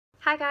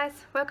Hi guys,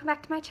 welcome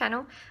back to my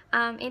channel.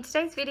 In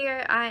today's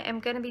video I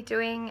am going to be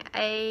doing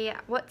a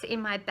what's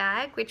in my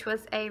bag, which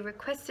was a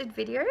requested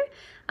video,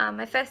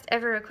 my first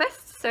ever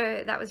request,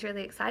 so that was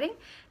really exciting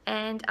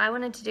and I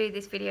wanted to do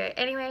this video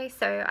anyway,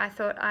 so I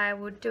thought I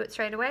would do it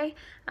straight away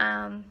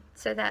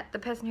so that the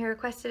person who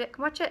requested it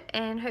can watch it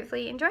and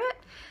hopefully enjoy it.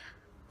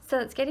 So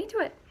let's get into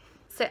it.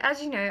 So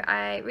as you know,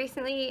 I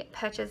recently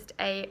purchased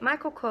a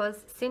Michael Kors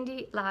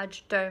Cindy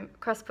Large Dome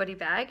Crossbody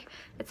bag.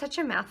 It's such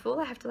a mouthful,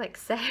 I have to like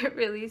say it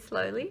really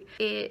slowly.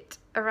 It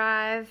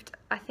arrived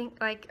I think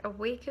like a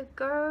week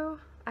ago.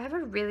 I have a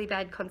really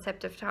bad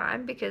concept of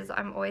time because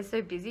I'm always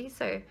so busy,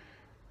 so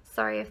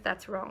sorry if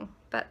that's wrong,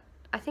 but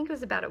I think it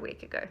was about a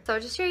week ago. So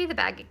I'll just show you the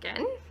bag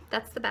again.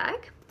 That's the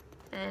bag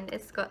and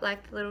it's got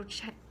like the little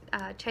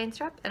chain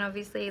strap and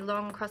obviously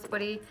long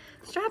crossbody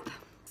strap.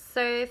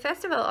 So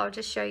first of all, I'll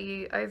just show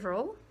you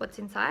overall what's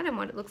inside and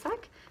what it looks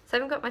like. So I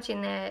haven't got much in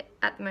there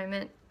at the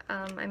moment.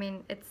 I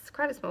mean, it's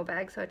quite a small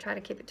bag, so I try to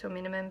keep it to a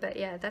minimum, but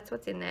yeah, that's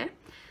what's in there.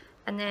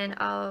 And then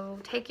I'll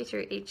take you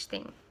through each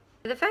thing.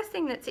 The first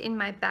thing that's in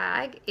my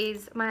bag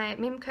is my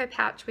Mimco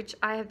pouch, which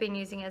I have been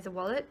using as a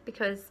wallet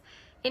because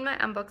in my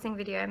unboxing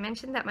video I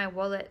mentioned that my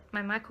wallet,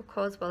 my Michael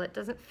Kors wallet,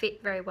 doesn't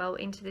fit very well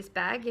into this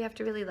bag. You have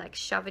to really like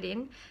shove it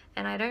in,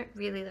 and I don't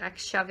really like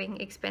shoving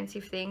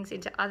expensive things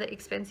into other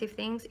expensive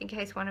things in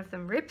case one of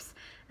them rips,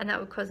 and that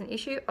would cause an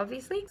issue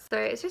obviously. So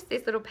it's just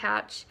this little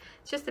pouch.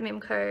 It's just the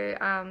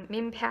Mimco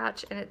Mim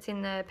pouch, and it's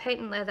in the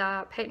patent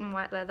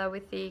white leather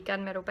with the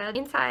gunmetal badge.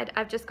 Inside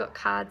I've just got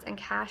cards and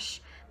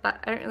cash, but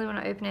I don't really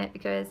want to open it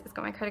because it's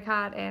got my credit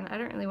card and I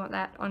don't really want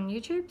that on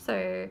YouTube, so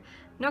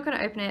I'm not going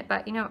to open it,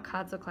 but you know what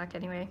cards look like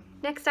anyway.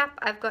 Next up,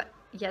 I've got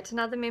yet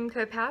another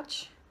Mimco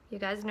pouch. You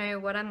guys know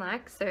what I'm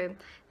like, so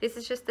this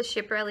is just the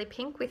Shipperelli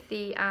pink with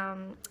the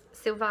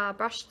silver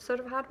brushed sort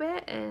of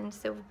hardware and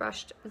silver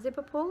brushed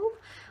zipper pull.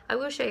 I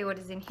will show you what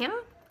is in here.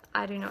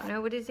 I do not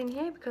know what is in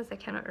here because I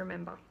cannot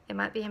remember. It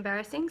might be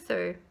embarrassing,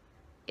 so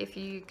if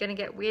you're going to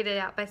get weirded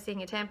out by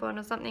seeing a tampon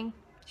or something, you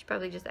should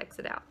probably just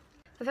exit out.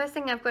 The first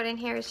thing I've got in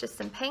here is just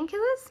some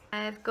painkillers.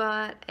 I've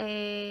got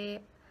a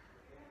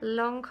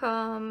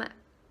Lancome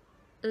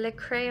Le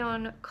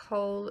Crayon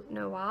Coal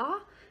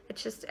Noir.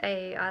 It's just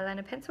a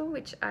eyeliner pencil,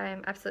 which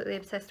I'm absolutely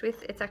obsessed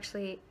with. It's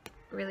actually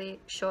really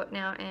short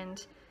now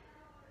and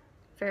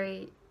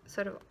very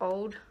sort of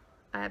old.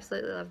 I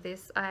absolutely love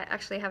this. I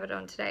actually have it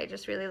on today,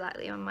 just really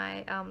lightly on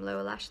my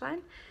lower lash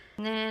line.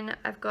 And then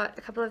I've got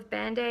a couple of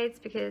band-aids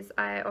because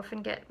I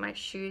often get my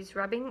shoes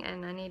rubbing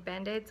and I need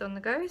band-aids on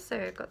the go, so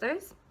I've got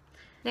those.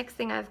 Next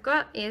thing I've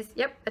got is,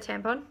 yep, a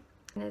tampon.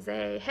 And there's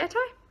a hair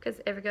tie, because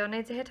every girl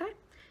needs a hair tie.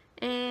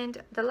 And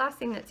the last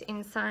thing that's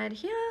inside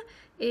here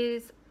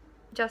is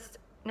just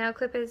nail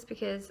clippers,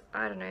 because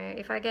I don't know,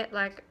 if I get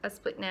like a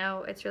split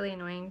nail, it's really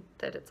annoying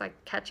that it's like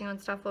catching on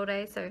stuff all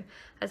day, so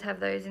I just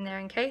have those in there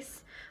in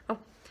case. Oh,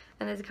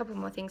 and there's a couple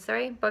more things,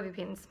 sorry. Bobby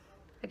pins,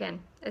 again,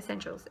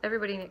 essentials.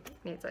 Everybody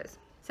needs those.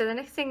 So the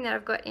next thing that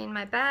I've got in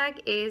my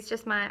bag is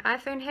just my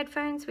iPhone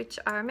headphones, which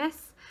are a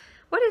mess.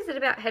 What is it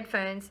about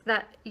headphones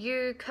that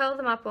you curl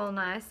them up all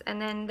nice and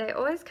then they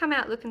always come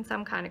out looking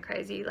some kind of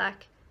crazy?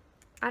 Like,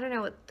 I don't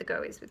know what the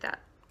go is with that.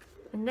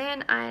 And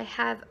then I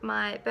have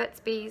my Burt's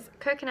Bees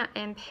Coconut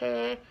and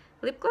Pear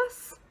Lip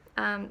Gloss.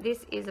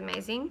 This is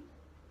amazing.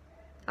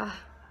 Oh,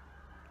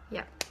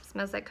 yeah,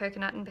 smells like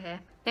coconut and pear.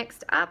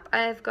 Next up,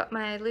 I've got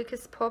my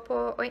Lucas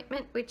Pawpaw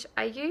ointment, which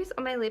I use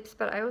on my lips,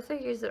 but I also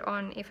use it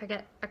on if I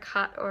get a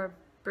cut or a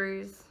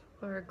bruise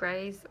or a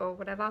graze or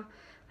whatever.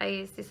 I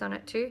use this on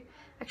it too.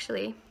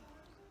 Actually,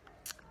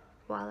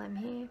 while I'm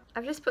here,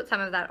 I've just put some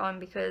of that on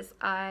because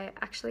I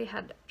actually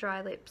had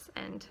dry lips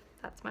and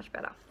that's much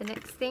better. The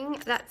next thing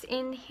that's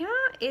in here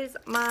is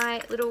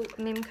my little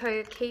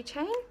Mimco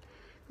keychain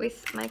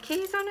with my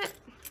keys on it.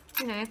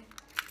 You know,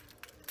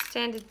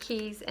 standard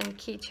keys and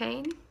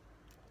keychain,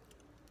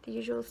 the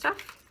usual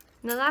stuff.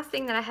 And the last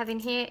thing that I have in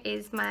here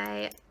is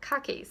my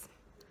car keys,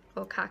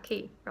 or car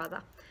key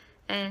rather.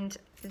 And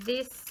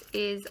this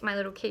is my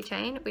little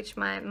keychain, which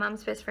my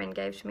mum's best friend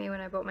gave to me when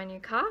I bought my new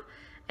car.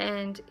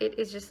 And it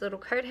is just a little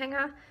coat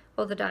hanger.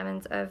 All the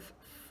diamonds have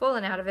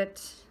fallen out of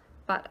it,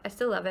 but I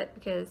still love it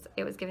because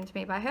it was given to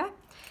me by her.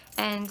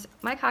 And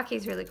my car key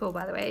is really cool,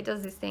 by the way. It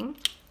does this thing.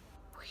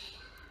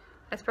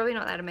 It's probably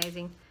not that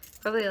amazing.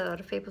 Probably a lot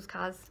of people's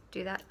cars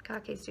do that. Car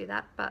keys do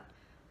that, but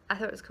I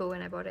thought it was cool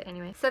when I bought it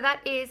anyway. So that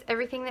is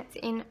everything that's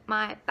in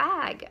my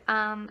bag.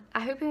 I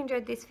hope you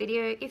enjoyed this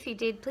video. If you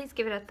did, please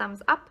give it a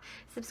thumbs up,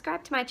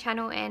 subscribe to my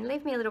channel and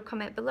leave me a little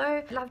comment below.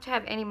 I'd love to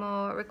have any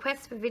more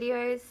requests for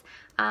videos.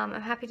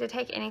 I'm happy to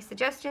take any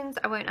suggestions.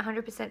 I won't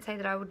 100% say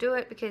that I will do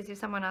it because if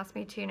someone asks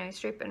me to, you know,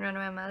 strip and run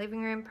around my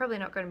living room, probably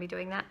not going to be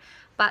doing that.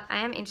 But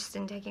I am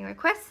interested in taking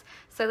requests,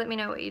 so let me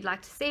know what you'd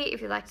like to see.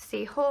 If you'd like to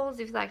see hauls,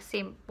 if you'd like to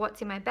see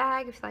what's in my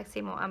bag, if you'd like to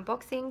see more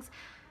unboxings.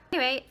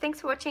 Anyway, thanks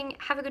for watching,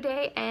 have a good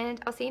day,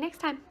 and I'll see you next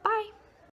time. Bye!